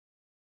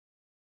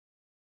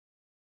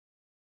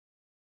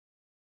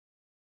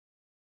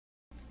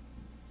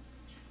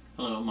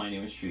Hello, my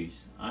name is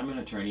Treese. I'm an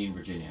attorney in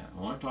Virginia. I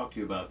want to talk to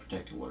you about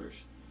protective orders.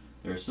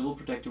 There are civil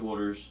protective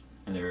orders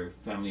and there are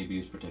family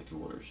abuse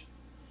protective orders.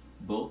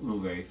 Both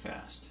move very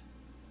fast.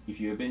 If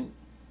you have been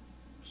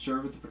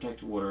served with a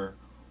protective order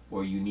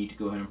or you need to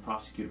go ahead and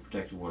prosecute a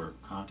protective order,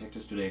 contact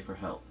us today for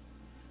help.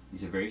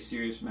 These are very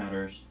serious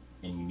matters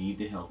and you need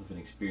the help of an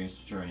experienced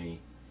attorney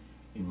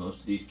in most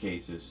of these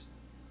cases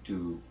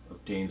to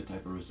obtain the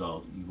type of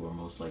result you are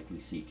most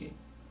likely seeking.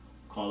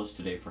 Call us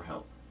today for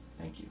help.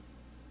 Thank you.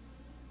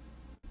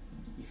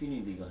 If you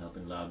need legal help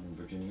in Loudoun,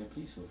 Virginia,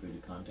 please feel free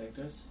to contact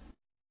us.